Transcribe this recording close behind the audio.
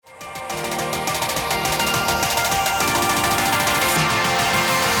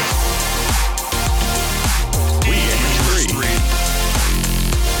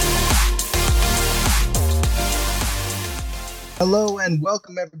Hello and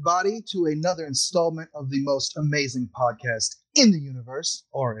welcome everybody to another installment of the most amazing podcast in the universe,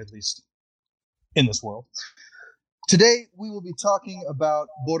 or at least in this world. Today we will be talking about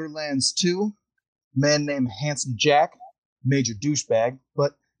Borderlands 2, a man named Handsome Jack, major douchebag,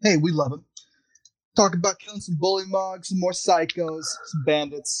 but hey, we love him. Talk about killing some bully mugs, some more psychos, some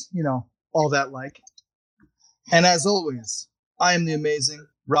bandits, all that like. And as always, I am the amazing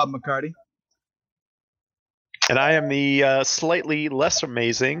Rob McCarty. And I am the slightly less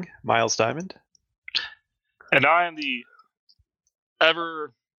amazing Miles Diamond. And I am the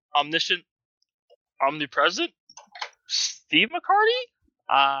ever omniscient, omnipresent Steve McCarty.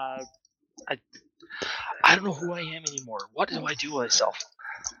 I don't know who I am anymore. What do I do with myself?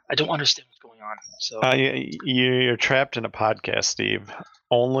 I don't understand what's going on. So you're trapped in a podcast, Steve.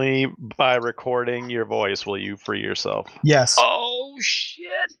 Only by recording your voice will you free yourself. Yes. Oh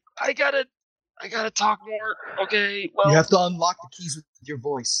shit! I gotta talk more. Okay. Well, you have to unlock the keys with your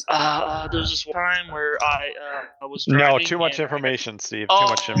voice. There's this one time where I was driving. No, too much information, Steve. Too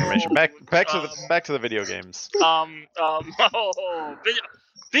much information. Back to the video games.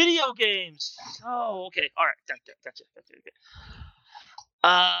 Video games. Oh, okay. All right. Gotcha. Okay.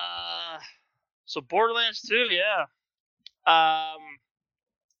 So Borderlands 2, yeah.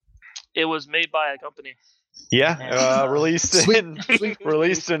 It was made by a company. Yeah, released in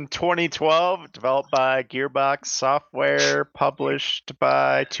 2012, developed by Gearbox Software, published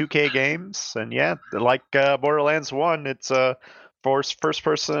by 2K Games, and yeah, like Borderlands 1, it's a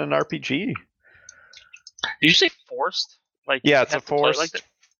first-person RPG. Did you say forced? Like yeah, it's a forced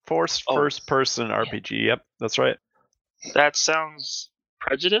first-person RPG. Yep, that's right. That sounds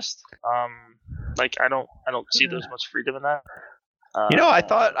prejudiced. Like I don't see there's much freedom in that.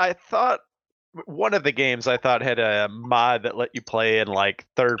 I thought. One of the games I thought had a mod that let you play in like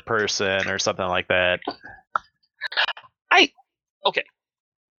third person or something like that. Okay.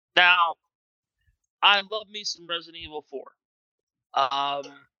 Now, I love me some Resident Evil 4.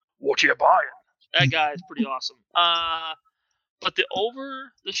 What you buying? That guy is pretty awesome. But the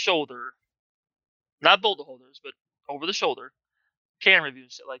over the shoulder, not boulder holders, but over the shoulder camera review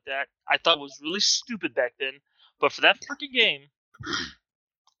and shit like that, I thought was really stupid back then. But for that freaking game,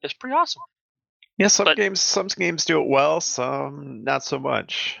 it's pretty awesome. Yeah, some games do it well, some not so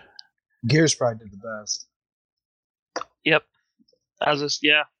much. Gears probably did the best. Yep.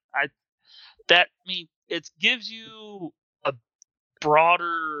 It gives you a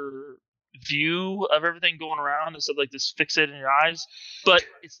broader view of everything going around instead of like this fixated in your eyes, but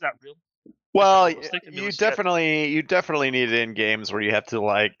it's not real. Well, you definitely need it in games where you have to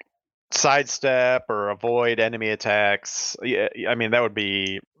like sidestep or avoid enemy attacks. Yeah, I mean that would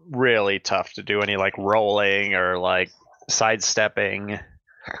be really tough to do any like rolling or like sidestepping.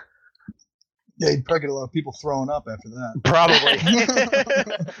 Yeah, you'd probably get a lot of people throwing up after that. Probably.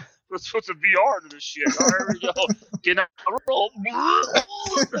 Let's put some VR to this shit. All right, here we go. Get out of roll.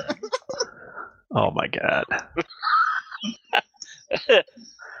 Oh my god.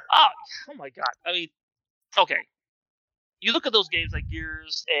 Oh my god. I mean, okay. You look at those games like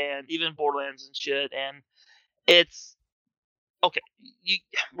Gears and even Borderlands and shit, and it's okay.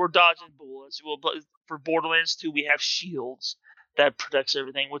 We're dodging bullets. Well, but for Borderlands 2, we have shields that protects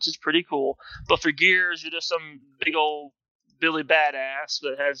everything, which is pretty cool. But for Gears, you're just some big old Billy Badass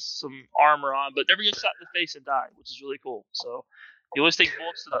that has some armor on, but never gets shot in the face and die, which is really cool. So you always take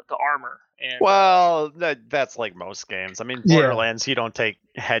bullets to armor. And well, that's like most games. I mean, Borderlands, you don't take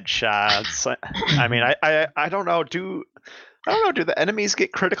headshots. I mean, I don't know. Do the enemies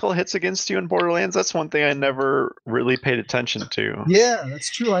get critical hits against you in Borderlands? That's one thing I never really paid attention to. Yeah,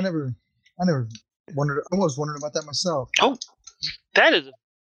 that's true. I never wondered. I was wondering about that myself. Oh, that is a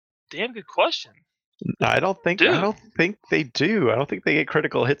damn good question. I don't think they do. I don't think they get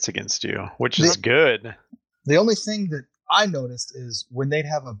critical hits against you, which is good. The only thing that I noticed is when they'd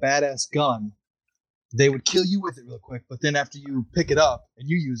have a badass gun, they would kill you with it real quick, but then after you pick it up and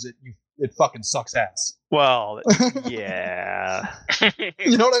you use it, it fucking sucks ass. Well, yeah.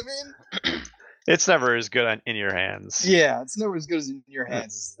 You know what I mean? It's never as good in your hands. Yeah, it's never as good as in your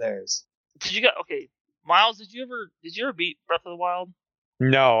hands as theirs. Miles, did you ever beat Breath of the Wild?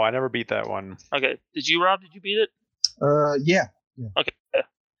 No, I never beat that one. Okay. Did you, Rob? Did you beat it? Yeah. Okay.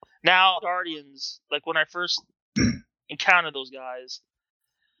 Now, Guardians, like when I first encountered those guys,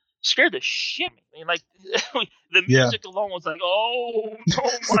 scared the shit out of me. I mean, like the music alone was like, oh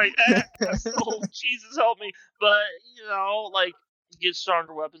my ass, oh Jesus help me. But like you get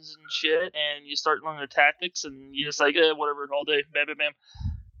stronger weapons and shit, and you start learning the tactics, and you just like whatever all day, bam, bam, bam.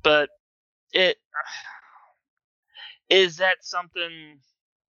 But is that something?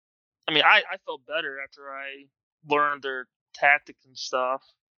 I mean, I felt better after I learned their tactics and stuff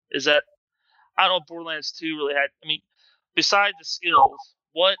is that I don't know if Borderlands 2 really had. I mean, besides the skills,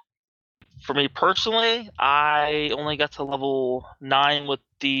 what for me personally, I only got to level 9 with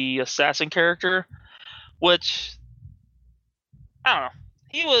the assassin character, which I don't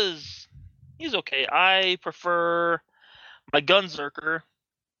know. He's okay. I prefer my Gunzerker,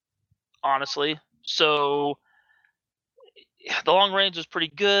 honestly. So the long range is pretty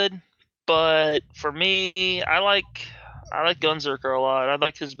good, but for me, I like Gunzerker a lot. I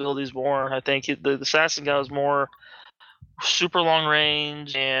like his abilities more. I think the assassin guy was more super long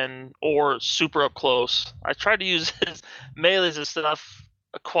range or super up close. I tried to use his melees and stuff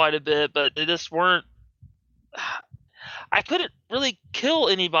quite a bit, but they just weren't. I couldn't really kill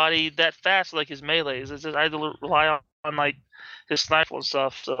anybody that fast like his melees. It's just I had to rely on like his sniper and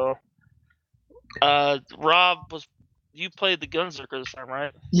stuff. So, Rob, you played the Gunzerker this time,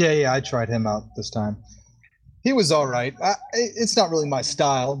 right? Yeah, I tried him out this time. He was all right. It's not really my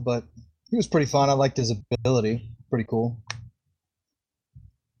style, but he was pretty fun. I liked his ability. Pretty cool.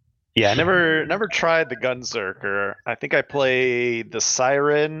 Yeah, I never tried the Gunzerker. I think I played the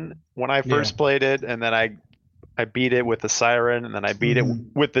Siren when I first played it, and then I beat it with the Siren, and then I beat it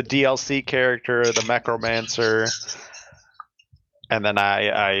with the DLC character, the Mechromancer, and then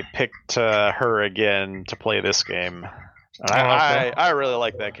I picked her again to play this game. I really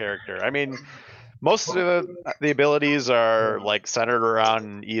like that character. I mean, most of the abilities are like centered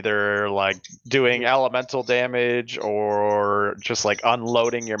around either like doing elemental damage or just like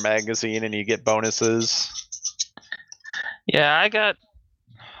unloading your magazine and you get bonuses. Yeah, I got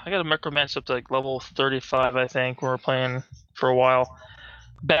a Mechromancer up to like level 35, I think. We were playing for a while.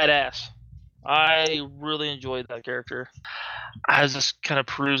 Badass. I really enjoyed that character. I was just kind of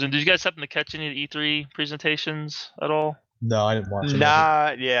perusing. Did you guys happen to catch any of the E3 presentations at all? No, I didn't watch it.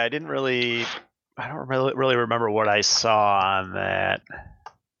 Yeah, I didn't really. I don't really remember what I saw on that.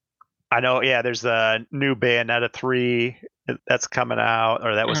 I know, yeah, there's the new Bayonetta 3 that's coming out,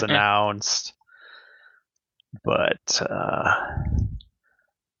 or that was announced. But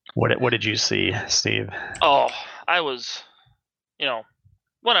what did you see, Steve? Oh, I was,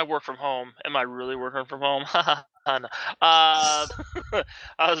 when I work from home. Am I really working from home? No. I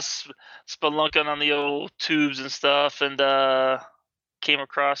was spelunking on the old tubes and stuff, and came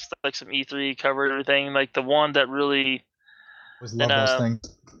across like some E3 cover and everything. Like the one that really was love those things.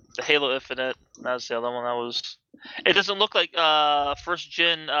 The Halo Infinite. That was the other one. It doesn't look like first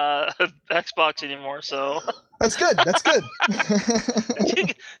gen Xbox anymore. So that's good. That's good.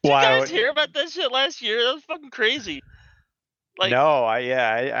 Did you guys hear about that shit last year? That was fucking crazy. Like, no,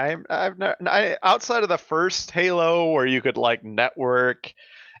 I've not. Outside of the first Halo, where you could like network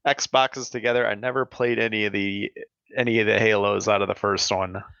Xboxes together, I never played any of the Halos out of the first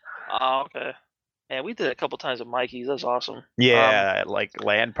one. Oh, okay. Man, we did it a couple times at Mikey's. That's awesome. Yeah, like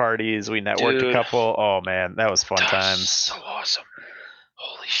LAN parties. We networked a couple. Oh man, that was fun times. So awesome.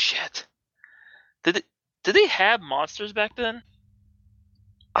 Holy shit. Did they have monsters back then?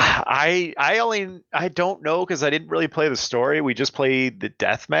 I don't know because I didn't really play the story. We just played the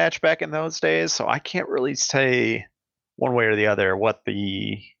deathmatch back in those days, so I can't really say one way or the other what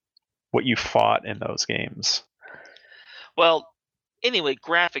you fought in those games. Well, anyway,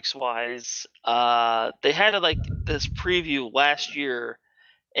 graphics wise, they had like this preview last year,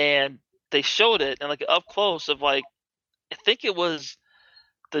 and they showed it and like up close of like, I think it was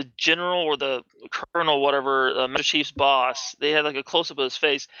the general or the colonel, whatever, Master Chief's boss. They had like a close up of his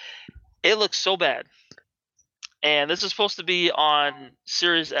face. It looks so bad. And this is supposed to be on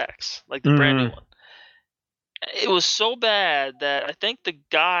Series X, like the brand new one. It was so bad that I think the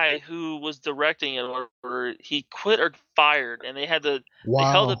guy who was directing it, or he quit or fired, and they had to they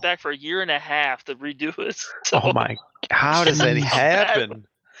held it back for a year and a half to redo it. So, oh my! How does that happen?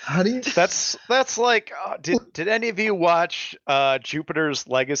 How do you? That's like. Did any of you watch Jupiter's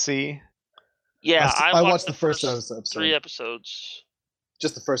Legacy? Yeah, I watched the first episode. 3 episodes.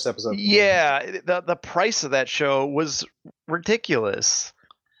 Just the first episode. Yeah, the price of that show was ridiculous,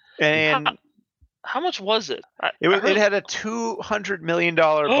 and. How much was it? It had a $200 million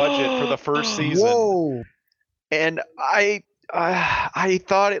budget for the first season. Whoa! And I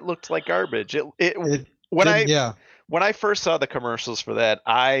thought it looked like garbage. When I first saw the commercials for that,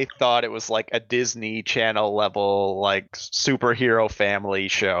 I thought it was like a Disney Channel level like superhero family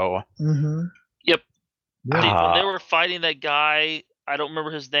show. Mm-hmm. Yep. When they were fighting that guy, I don't remember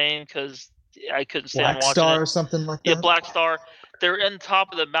his name because I couldn't stand watching Black Star it. or something like that. Yeah, Black Star. They're in the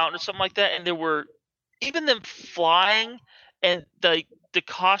top of the mountain or something like that, and there were even them flying, and the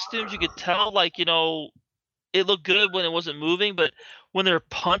costumes, you could tell, like, it looked good when it wasn't moving, but when they're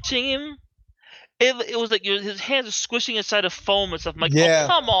punching him, It was like his hands are squishing inside of foam and stuff. I'm like, Yeah. oh,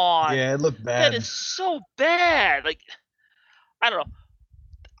 come on. Yeah, it looked bad. That is so bad. Like, I don't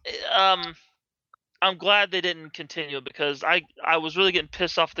know. I'm glad they didn't continue because I was really getting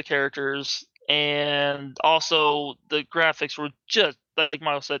pissed off the characters, and also the graphics were just, like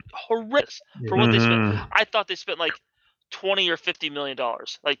Miles said, horrendous for what they spent. I thought they spent like $20 or $50 million,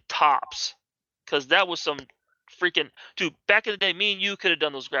 like tops, because that was some freaking dude. Back in the day, me and you could have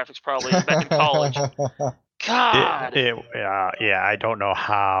done those graphics probably back in college. God. Yeah, I don't know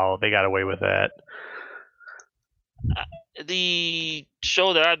how they got away with that. The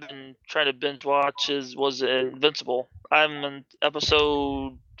show that I've been trying to binge watch was Invincible. I'm on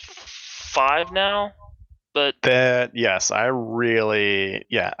episode 5 now, but yes, I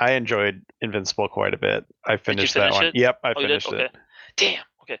enjoyed Invincible quite a bit. I finished that one. It? Yep, I finished it. Okay. Damn.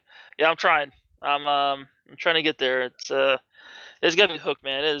 Okay. Yeah, I'm trying. I'm trying to get there. It's got me hooked,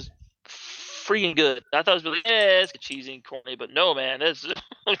 man. It is freaking good. I thought it was really it's cheesy and corny, but no, man,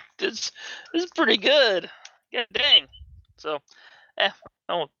 it's pretty good. Yeah, dang. So, I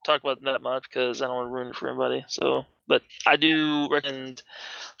won't talk about that much because I don't want to ruin it for anybody. So, but I do recommend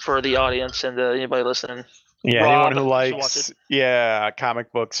for the audience and anybody listening. Yeah, Rob, anyone who likes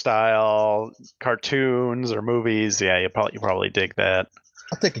comic book style cartoons or movies, you probably dig that.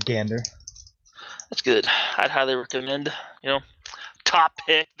 I'll take a gander. That's good. I'd highly recommend. Top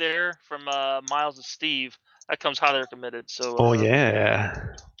pick there from Miles and Steve. That comes highly recommended. So.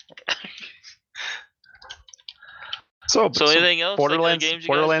 Yeah. So anything else? Borderlands, games you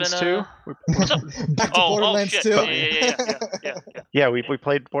Borderlands 2? Back to Borderlands 2. Yeah. Yeah, we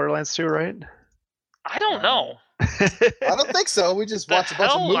played Borderlands 2, right? I don't know. I don't think so. We just watched a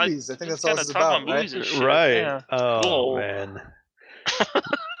bunch of movies. I think that's all it's about, right? Right. Yeah. Oh, cool. Man.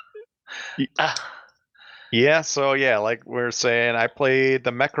 Yeah, so like we were saying, I played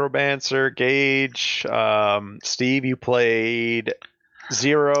the Necromancer, Gage. Steve, you played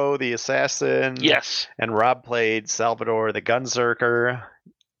Zero, the Assassin. Yes. And Rob played Salvador, the Gunzerker.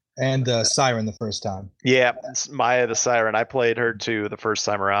 And Siren the first time. Yeah, Maya the Siren. I played her too the first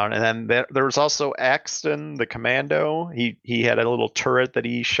time around. And then there was also Axton, the Commando. He had a little turret that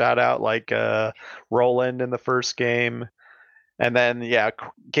he shot out like Roland in the first game. And then,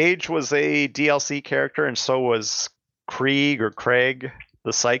 Gage was a DLC character, and so was Craig,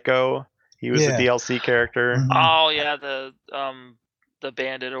 the Psycho. He was a DLC character. Mm-hmm. Oh yeah, the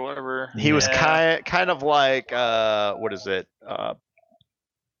bandit or whatever. He was kind of like what is it? What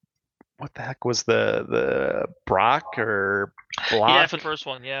the heck was the Brock or Block? Yeah, for the first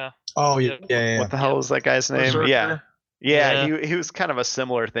one, yeah. Oh yeah. What the hell was that guy's name? Berserker. Yeah. He was kind of a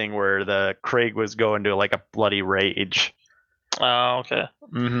similar thing where the Craig was going to like a bloody rage. Oh, okay.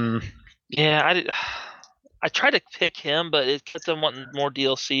 Mm-hmm. Yeah, I tried to pick him, but it kept them wanting more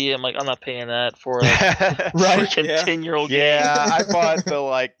DLC. I'm like, I'm not paying that for a freaking 10-year-old game. Yeah,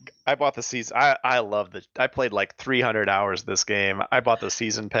 I bought the season. I love I played like 300 hours this game. I bought the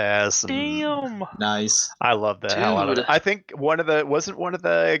season pass. Damn. Nice. I love the hell out of it. I think one of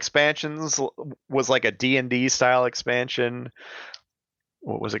the expansions was like a D&D style expansion.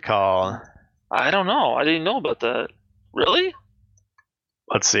 What was it called? I don't know. I didn't know about that. Really?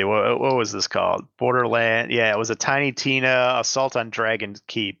 Let's see, what was this called? Borderland. Yeah, it was a Tiny Tina Assault on Dragon's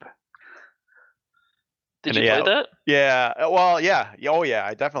Keep. Did you play that? Yeah. Well, yeah. Oh, yeah.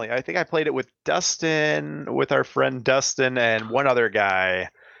 I think I played it with Dustin, with our friend Dustin, and one other guy.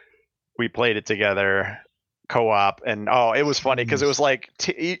 We played it together, co-op, and it was funny because it was like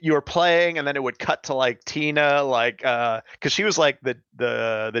you were playing, and then it would cut to like Tina, like because she was like the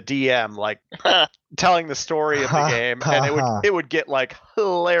DM, like telling the story of the game, and it would get like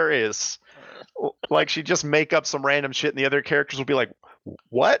hilarious. Like she'd just make up some random shit, and the other characters would be like,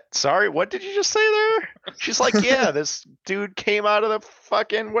 "What? Sorry, what did you just say there?" She's like, "Yeah, this dude came out of the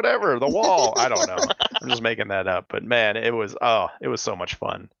fucking whatever, the wall." I don't know. I'm just making that up, but man, it was so much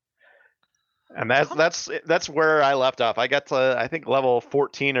fun. And that's where I left off. I got to, I think, level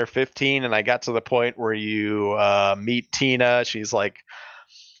 14 or 15, and I got to the point where you meet Tina. She's like,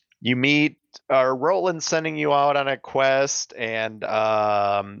 you meet Roland sending you out on a quest, and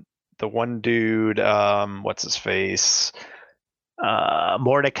the one dude, what's his face?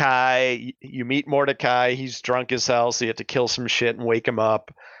 Mordecai. You meet Mordecai. He's drunk as hell, so you have to kill some shit and wake him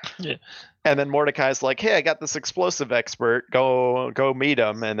up. Yeah. And then Mordecai's like, "Hey, I got this explosive expert. Go meet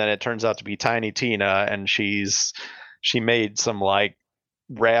him." And then it turns out to be Tiny Tina, and she made some like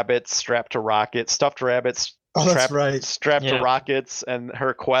rabbits strapped to rockets, stuffed rabbits. That's right. Strapped to rockets, and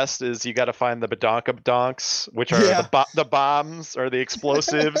her quest is you got to find the Badonka-donks, which are the bombs or the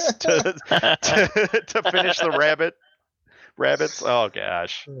explosives to finish the rabbits. Oh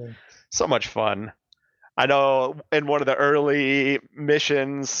gosh. So much fun. I know in one of the early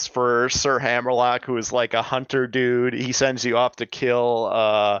missions for Sir Hammerlock, who is like a hunter dude, he sends you off to kill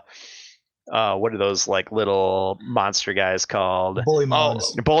what are those like little monster guys called?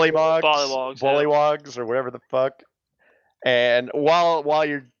 Bullymongs. Bullywogs, or whatever the fuck. And while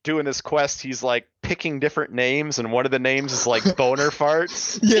you're doing this quest, he's like picking different names, and one of the names is like boner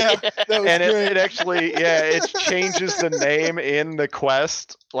farts. Yeah, that was And great. it actually, it changes the name in the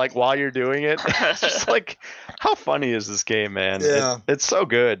quest, like while you're doing it. It's just like, how funny is this game, man? Yeah. It's so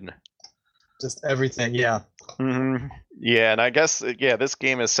good. Just everything, yeah. Mm-hmm. Yeah, and I guess this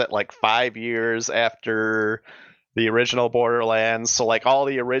game is set like 5 years after the original Borderlands. So like all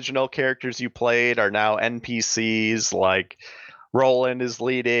the original characters you played are now NPCs. Like Roland is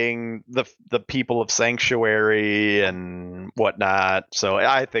leading the people of Sanctuary and whatnot. So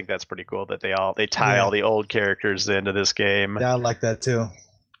I think that's pretty cool that they tie all the old characters into this game. Yeah, I like that too.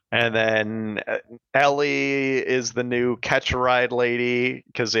 And then Ellie is the new catch a ride lady,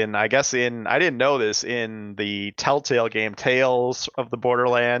 because I didn't know this, in the Telltale game Tales of the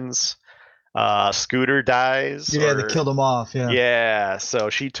Borderlands, Scooter dies. Yeah, they killed him off. Yeah. Yeah, so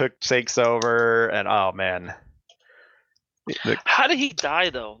she takes over, and oh man. How did he die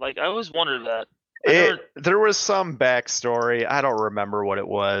though? Like I always wondered that. There was some backstory. I don't remember what it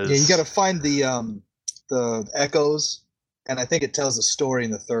was. Yeah, you got to find the echoes, and I think it tells a story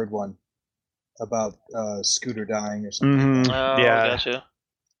in the third one about Scooter dying or something. Mm-hmm. Oh, yeah, gotcha.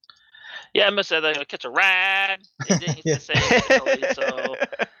 Yeah, I must say that catch a ride. Yeah. So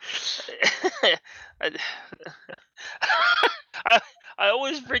I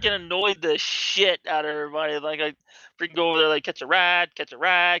always freaking annoyed the shit out of everybody. Like I freaking go over there like catch a ride. Like,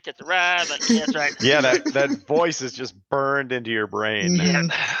 yeah, that's right. Yeah, that voice is just burned into your brain.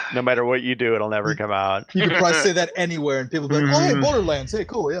 Mm-hmm. No matter what you do, it'll never come out. You could probably say that anywhere, and people be like, "Oh, hey, Borderlands, hey,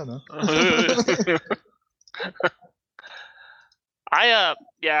 cool, yeah, man." I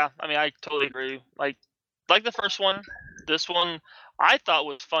totally agree. Like the first one, this one I thought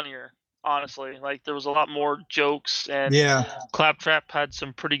was funnier. Honestly, like there was a lot more jokes, and Claptrap had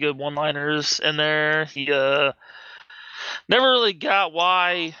some pretty good one-liners in there. He never really got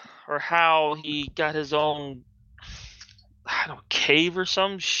why or how he got his own, cave or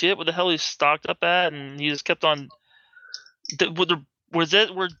some shit. What the hell he's stocked up at, and he just kept on. Was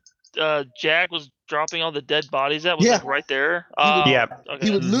it where Jack was dropping all the dead bodies at? Was like right there? He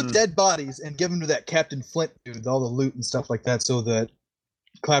would loot dead bodies and give them to that Captain Flint dude, all the loot and stuff like that, so that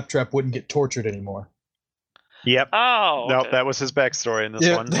Claptrap wouldn't get tortured anymore. Yep. Oh. Okay. Nope, that was his backstory in this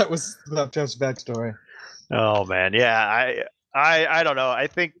one. Yeah, that was Claptrap's backstory. Oh man, yeah. I don't know. I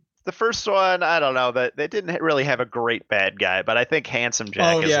think the first one, I don't know, that they didn't really have a great bad guy, but I think Handsome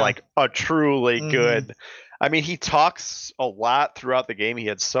Jack is like a truly good. I mean, he talks a lot throughout the game. He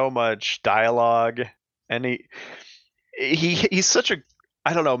had so much dialogue, and he's such a,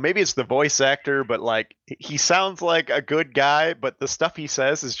 I don't know, maybe it's the voice actor, but like he sounds like a good guy, but the stuff he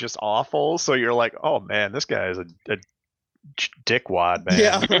says is just awful. So you're like, oh man, this guy is a dickwad, man.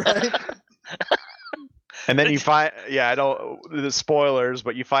 Yeah, right. And then you find, I don't, the spoilers,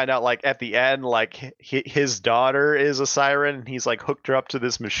 but you find out like at the end, like his daughter is a siren, and he's like hooked her up to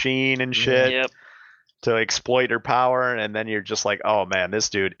this machine and shit to exploit her power. And then you're just like, oh man, this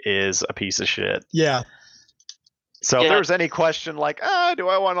dude is a piece of shit. Yeah. So if there was any question like, do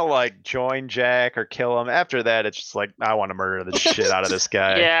I want to like join Jack or kill him? After that, it's just like, I want to murder the shit out of this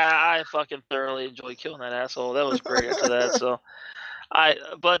guy. Yeah, I fucking thoroughly enjoyed killing that asshole. That was great after that. So,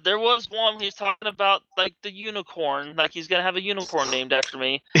 but there was one he's talking about like the unicorn, like he's gonna have a unicorn named after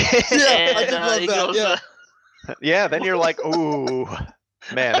me. I did love that. Yeah, then you're like, ooh.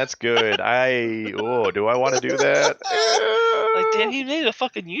 Man, that's good. Do I want to do that? Like, damn, he made a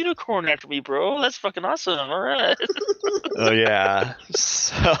fucking unicorn after me, bro. That's fucking awesome. All right. Oh yeah.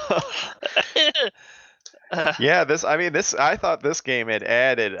 So, I thought this game had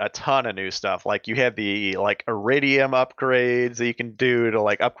added a ton of new stuff. Like you have the like iridium upgrades that you can do to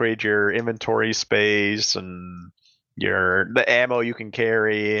like upgrade your inventory space and the ammo you can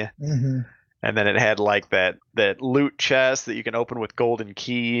carry. Mm-hmm. And then it had like that loot chest that you can open with golden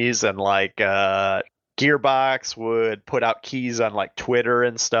keys, and like Gearbox would put out keys on like Twitter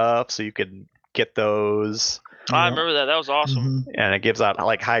and stuff, so you can get those. I remember that. That was awesome. Mm-hmm. And it gives out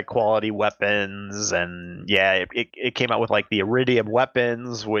like high quality weapons, and it came out with like the iridium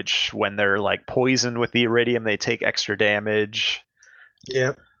weapons, which when they're like poisoned with the iridium, they take extra damage.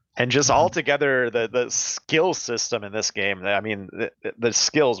 Yep. And just altogether, the skill system in this game, I mean, the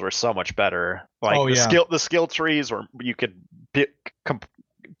skills were so much better. Like the skill trees, were you could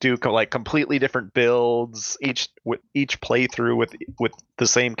do like completely different builds each playthrough with the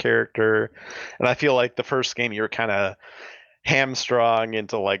same character, and I feel like the first game you were kind of hamstrung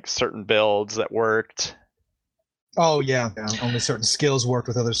into like certain builds that worked. Oh yeah, only certain skills worked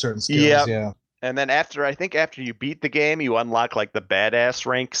with other certain skills. Yep. Yeah. And then after you beat the game, you unlock like the badass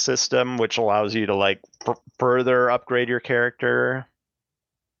rank system, which allows you to like further upgrade your character.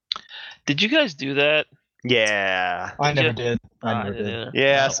 Did you guys do that? Yeah. I never did. I never did.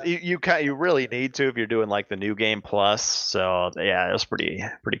 Yeah, no. So you really need to if you're doing like the new game plus. So yeah, it was pretty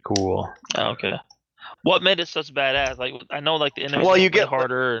cool. Oh, okay. What made it such badass? Like I know like the enemies you get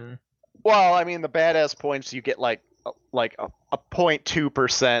harder and. Well, I mean the badass points you get like a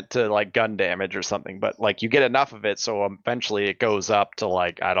 0.2% to like gun damage or something, but like you get enough of it, so eventually it goes up to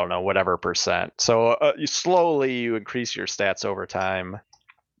like I don't know whatever percent. So you increase your stats over time.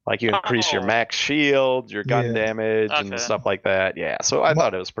 Like you increase your max shield, your gun damage, and stuff like that. Yeah, so I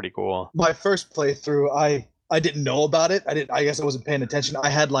thought it was pretty cool. My first playthrough, I didn't know about it. I guess I wasn't paying attention. I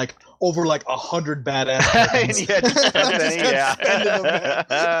had like over like 100 badass weapons. And you had to spend any, yeah.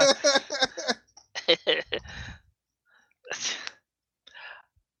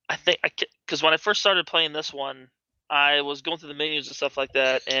 I think because when I first started playing this one, I was going through the menus and stuff like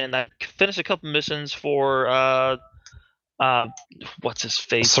that, and I finished a couple missions for what's his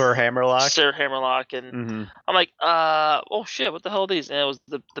face? Sir Hammerlock, and I'm like, oh shit, what the hell are these? And it was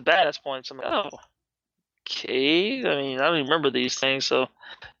the badass points. I'm like, oh, okay. I mean, I don't even remember these things, so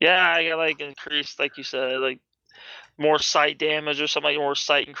yeah, I got like increased, like you said, like more sight damage or something, like more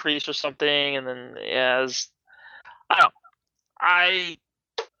sight increase or something, and then yeah, I don't know.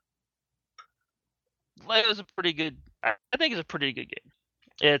 It was a pretty good. I think it's a pretty good game.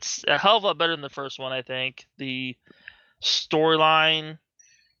 It's a hell of a lot better than the first one. I think the storyline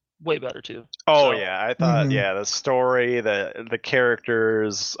way better too. Oh yeah, I thought the story, the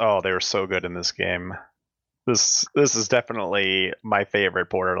characters, they were so good in this game. This is definitely my favorite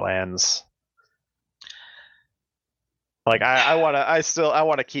Borderlands. Like I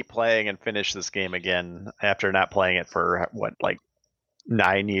want to keep playing and finish this game again after not playing it for what, like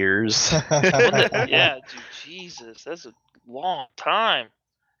 9 years. Yeah, dude, Jesus, that's a long time.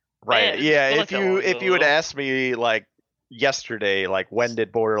 Right. Man, yeah, if you had asked me like yesterday, like when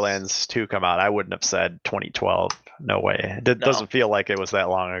did Borderlands 2 come out, I wouldn't have said 2012. No way. It doesn't feel like it was that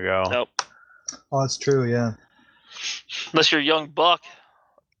long ago. Nope. Oh, that's true, yeah. Unless you're a young buck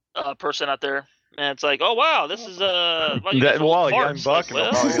person out there. And it's like, oh wow, this is young buck, and they'll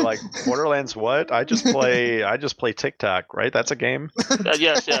probably be like, Borderlands what? I just play TikTok, right? That's a game.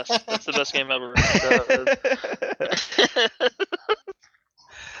 Yes, that's the best game ever.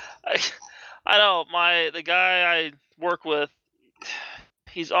 I know the guy I work with,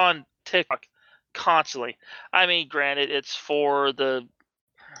 he's on TikTok constantly. I mean, granted, it's for the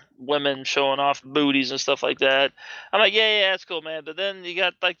women showing off booties and stuff like that. I'm like, yeah, that's cool, man. But then you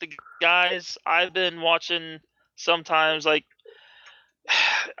got like the guys I've been watching sometimes, like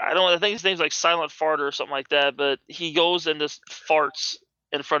I think his name's like Silent Farter or something like that, but he goes and just farts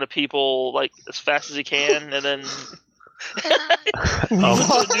in front of people like as fast as he can, and then he went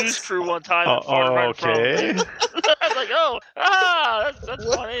to the news crew one time and farted right in front of him. I was like,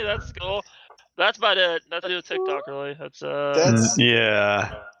 that's funny, that's cool. That's about it. That's a TikTok, really. That's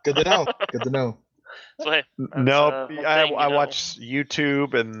yeah. Good to know. Good to know. So hey, nope. I watch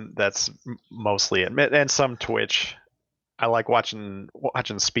YouTube, and that's mostly it, and some Twitch. I like watching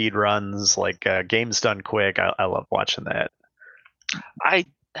speed runs, like Games Done Quick. I love watching that. I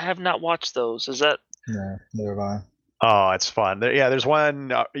have not watched those. Is that? No, neither have I. Oh, it's fun. There's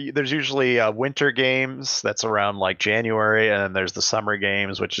one. There's usually winter games that's around like January, and then there's the summer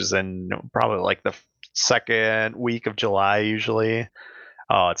games, which is in probably like the second week of July usually.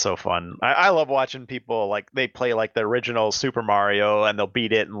 Oh, it's so fun. I love watching people like they play like the original Super Mario, and they'll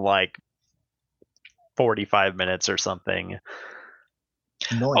beat it in like 45 minutes or something.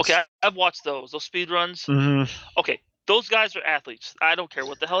 Nice. Okay, I've watched those speed runs. Mm-hmm. Okay. Those guys are athletes. I don't care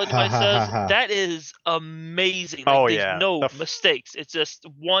what the hell anybody says. That is amazing. Like, there's no mistakes. It's just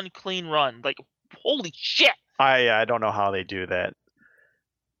one clean run. Like, holy shit! I don't know how they do that.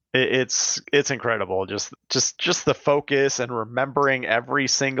 It's incredible. Just the focus and remembering every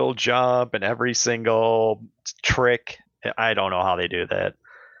single jump and every single trick. I don't know how they do that.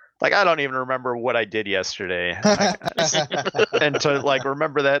 Like, I don't even remember what I did yesterday. And to like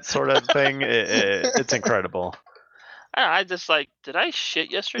remember that sort of thing, it's incredible. I just like, did I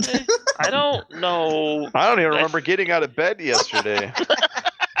shit yesterday? I don't know. I don't even remember getting out of bed yesterday.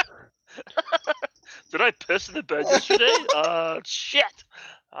 Did I piss in the bed yesterday? Shit.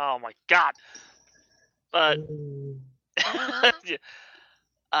 Oh my god. But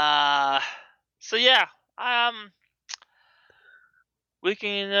So yeah, we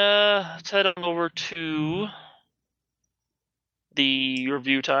can head on over to the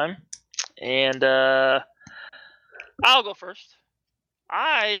review time, and I'll go first.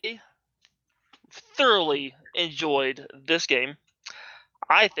 I thoroughly enjoyed this game.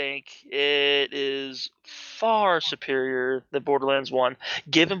 I think it is far superior than Borderlands 1.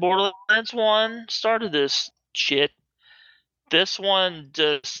 Given Borderlands 1 started this shit, this one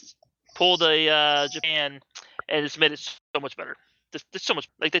just pulled a Japan and it's made it so much better. There's so much,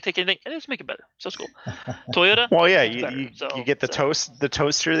 like, they take anything and just make it better. So it's cool. Toyota. Well, yeah, it's better, you get the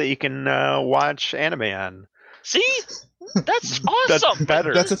toaster that you can watch anime on. See, that's awesome. That's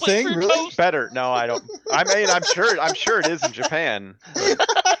better. That's a thing, really? Toast. Better? No, I don't. I mean, I'm sure it is in Japan.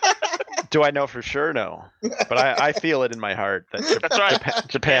 Do I know for sure? No, but I feel it in my heart that That's right.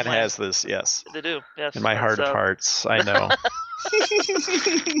 Japan has this. Yes, They do. Yes. in my heart of hearts, I know.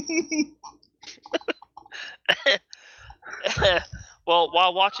 Well,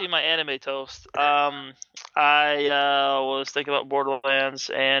 while watching my anime toast, I was thinking about Borderlands,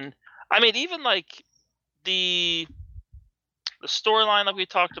 and I mean, even like the storyline that we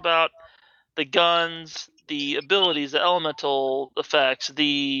talked about, the guns, the abilities, the elemental effects,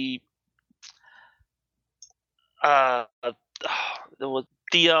 the Yes,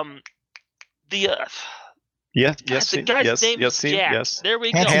 the guy's name is Jack. yes. There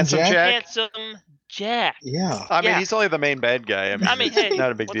we go. Handsome Jack? Handsome Jack. Yeah. I mean, Yeah. he's only the main bad guy. I mean, hey,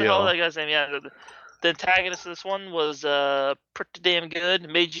 not a big what the hell deal. is that guy's name? Yeah, the antagonist of this one was pretty damn good.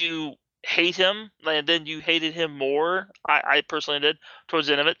 Made you hate him, and then you hated him more. I personally did towards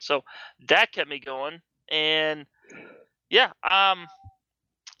the end of it, so that kept me going. And yeah,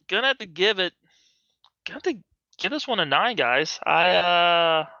 gonna have to give this one a 9, guys.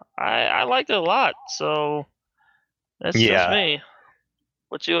 I liked it a lot, so that's just me.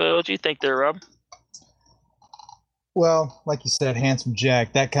 What you think there, Rob? Well, like you said, Handsome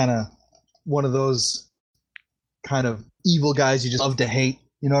Jack, that kind of one of those kind of evil guys you just love to hate.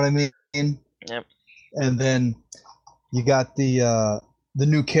 You know what I mean? Yep. And then you got the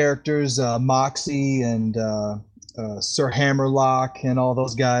new characters, Moxie and Sir Hammerlock and all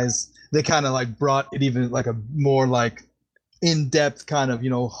those guys. They kind of like brought it even like a more like in-depth kind of,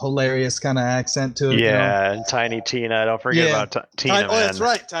 hilarious kind of accent to it. Yeah, and Tiny Tina. Don't forget about Tina, man. Oh, that's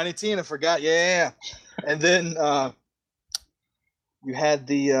right. Tiny Tina. Forgot. Yeah. And then you had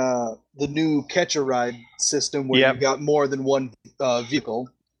the new Catch-A-Ride system where you got more than one vehicle.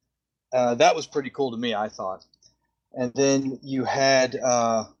 That was pretty cool to me, I thought. And then you had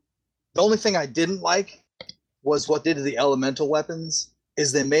the only thing I didn't like was what they did to the elemental weapons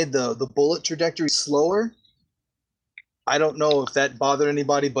is they made the bullet trajectory slower. I don't know if that bothered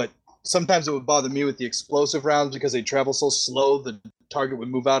anybody, but sometimes it would bother me with the explosive rounds because they travel so slow, the target would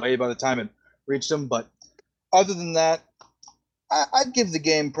move out by the time it reached them. But other than that, I'd give the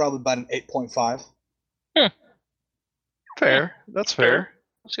game probably about an 8.5. Fair. That's fair.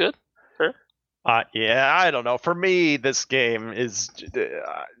 That's good. Fair. Yeah, I don't know. For me, this game is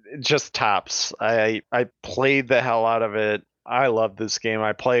just tops. I played the hell out of it. I love this game.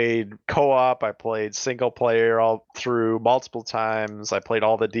 I played co-op. I played single player all through multiple times. I played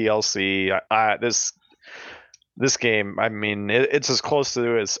all the DLC. This game, I mean, it's as close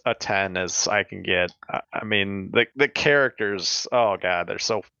to as a 10 as I can get. I mean, the characters, oh god, they're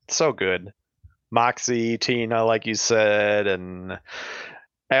so good. Moxie, Tina, like you said, and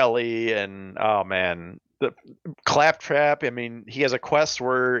Ellie, and oh man, the Claptrap. I mean, he has a quest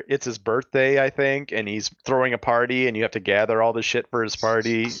where it's his birthday, I think, and he's throwing a party, and you have to gather all the shit for his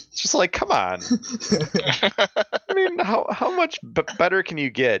party. It's just like, come on. I mean, how much better can you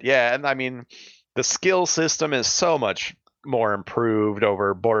get? Yeah, and I mean, the skill system is so much more improved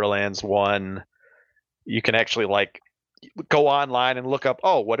over Borderlands 1. You can actually like go online and look up,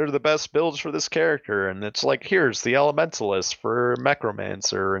 what are the best builds for this character? And it's like, here's the Elementalist for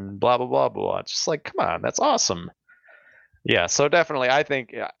Necromancer and blah, blah, blah, blah. It's just like, come on, that's awesome. Yeah, so definitely, I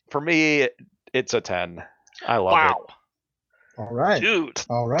think, for me, it's a 10. I love it. All right. Dude.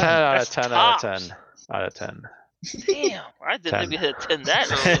 All right. 10 out That's of 10 tops. out of 10. Out of 10. Damn, I didn't 10. even hit 10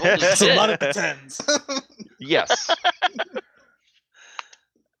 that early. Holy That's a shit. lot of tens. Yes.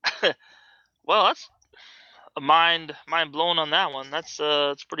 Well, that's a mind blown on that one. That's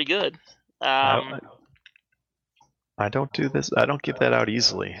it's pretty good. I don't do this. I don't give that out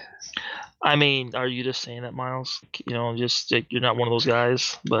easily. I mean, are you just saying that, Miles? Just you're not one of those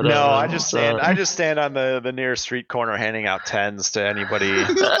guys. But No, I just stand on the nearest street corner handing out 10s to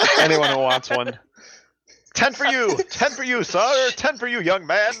anyone who wants one. 10 for you. 10 for you, sir. 10 for you, young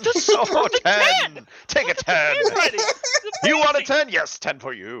man. Oh, 10. Take a 10. Handwriting. You want a 10? Yes, 10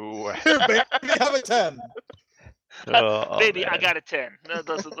 for you. Here, baby, have a 10. Baby, I man. got a 10.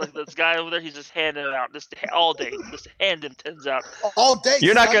 This guy over there, he's just handing it out just all day. Just hand him 10s out. All day.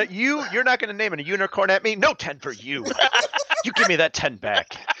 You're not son. you're not gonna name a unicorn at me? No 10 for you. You give me that 10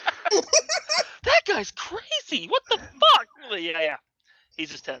 back. That guy's crazy. What the fuck? Yeah. He's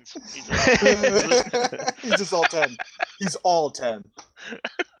just 10s. He's just all 10. He's all 10.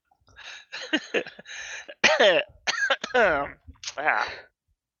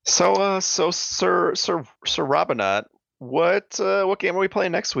 So Sir Robinot, what game are we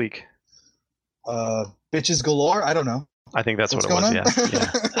playing next week? Bitches galore. I don't know. I think that's What's what it going was. on? Yeah.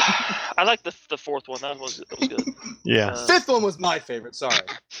 I like the fourth one. That was good. Yeah. Fifth one was my favorite. Sorry.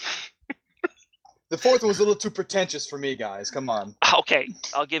 The fourth one was a little too pretentious for me, guys. Come on. Okay,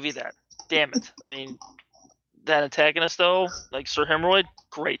 I'll give you that. Damn it. I mean, that antagonist though, like Sir Hemorrhoid,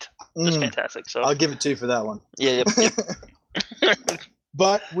 great, just fantastic. So I'll give it to you for that one. Yeah.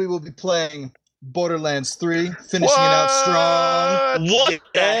 But we will be playing Borderlands 3, finishing it out strong. What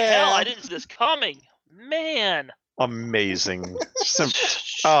the hell? I didn't see this coming, man. Amazing.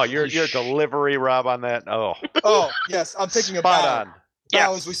 Your delivery, Rob, on that. Oh yes, I'm taking a spot bow. on.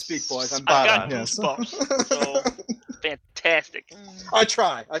 Bow as we speak, boys. I'm I bow got on. Yes. goosebumps. So fantastic. I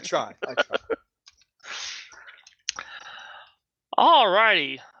try.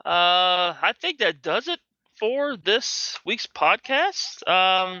 Alrighty. I think that does it for this week's podcast.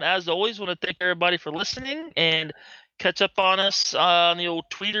 As always, want to thank everybody for listening and catch up on us on the old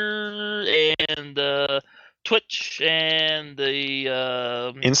Twitter and Twitch and the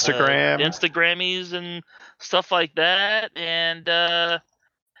Instagrammies and stuff like that. And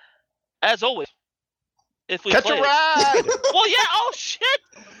as always, if we catch play a ride. well, yeah. Oh shit!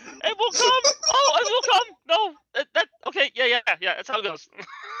 It will come. Oh, it will come. No, that okay. Yeah. That's how it goes.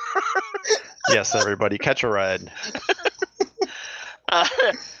 Yes, everybody, catch a ride.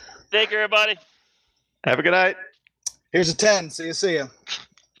 Thank you, everybody. Have a good night. Here's a 10. See ya.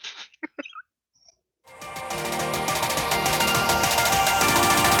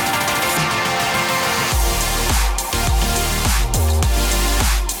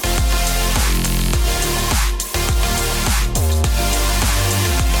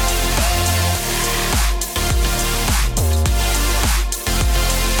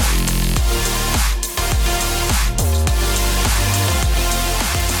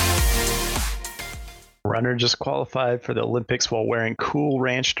 Runner just qualified for the Olympics while wearing Cool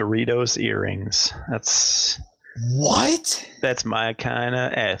Ranch Doritos earrings. That's what? That's my kind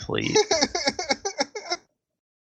of athlete.